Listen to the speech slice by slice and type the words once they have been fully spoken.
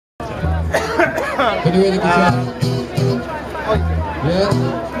Can you hear the guitar? Yeah?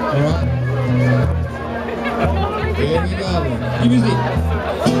 Alright. Here we go then. Give us it.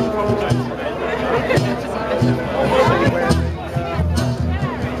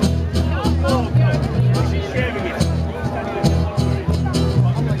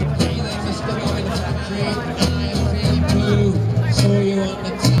 Saw you on the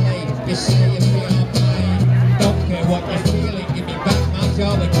telly, you say you feel pain. Don't care what you're feeling, give me back my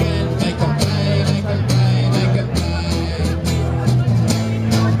job again. Make them pay, make them pay, make them pay.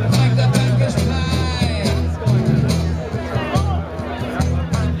 Make the bankers pay.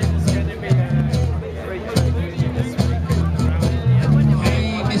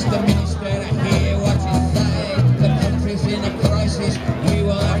 Hey, Mr. Minister, I hear what you say. The country's in a crisis, we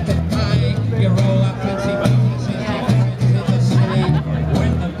will have to pay. You're all up and see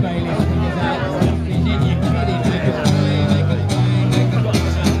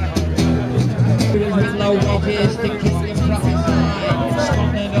wages to keep your profits high.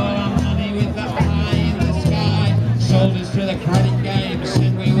 Squandered all our money with that pie in the sky. Sold us to the credit game,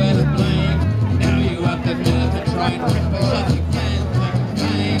 said we were to blame. Now you have the nerve to try and rip us off again. Make them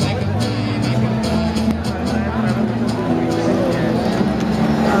pay, make them pay, make them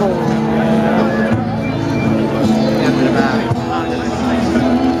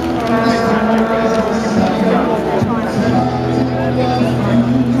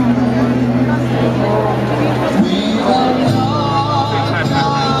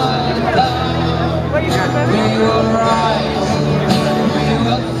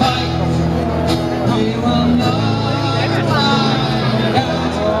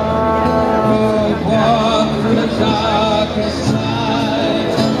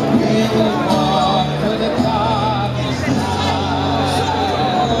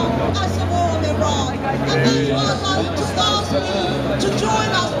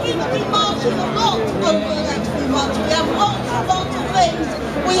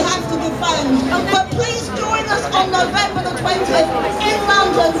But please join us on November the 20th in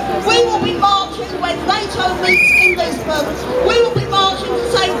London. We will be marching when NATO meets in Lisbon. We will be marching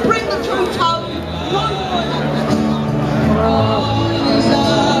to say bring the troops home.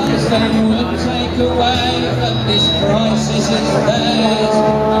 They would take away from this crisis is theirs.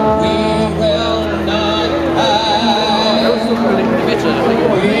 We will not have.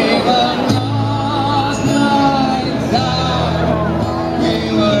 We will not lie down. We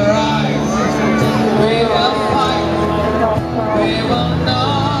will rise. We will fight. We will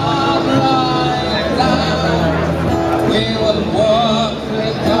not lie down. We will walk through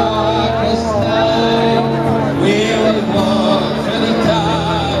the darkest night. We will walk through the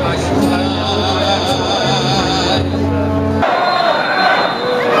darkest night.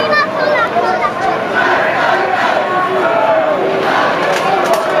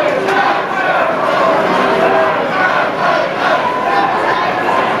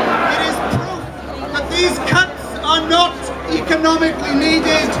 Economically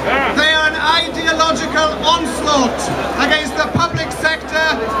needed, they are an ideological onslaught against the public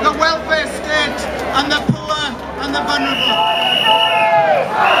sector, the welfare state, and the poor and the vulnerable.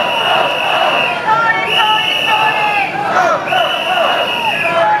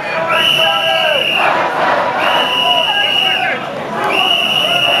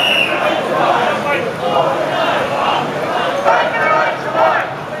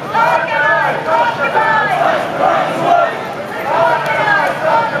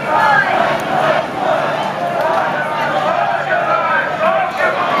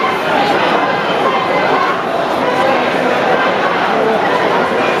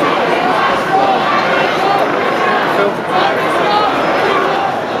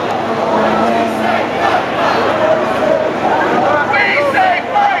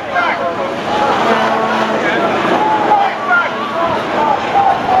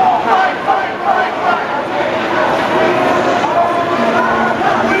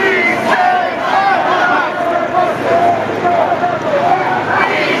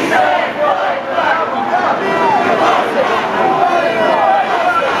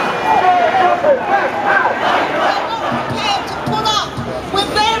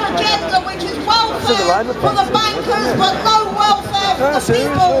 For the bankers, but no welfare for the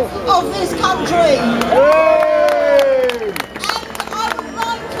people of this country. And I would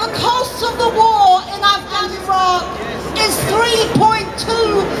like the cost of the war in Afghan Iraq is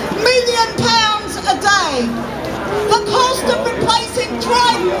 £3.2 million a day. The cost of replacing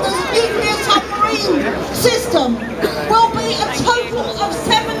Triton's nuclear submarine system will be a total of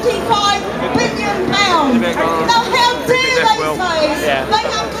 £75 billion. Now how dare they say they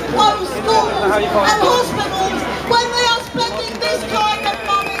have to close schools and hospitals when they are spending this kind of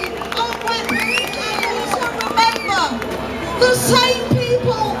money on weapons? The same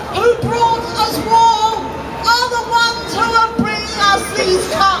people who brought us war are the ones who are bringing us these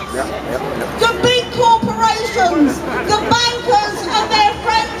cuts. The big corporations, the bankers and their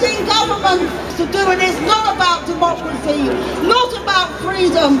friends in government. To do it is not about democracy, not about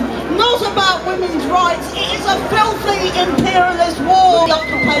freedom, not about women's rights. It is a filthy imperialist war. The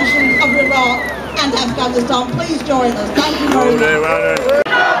occupation of Iraq and Afghanistan. Please join us. Thank you very much.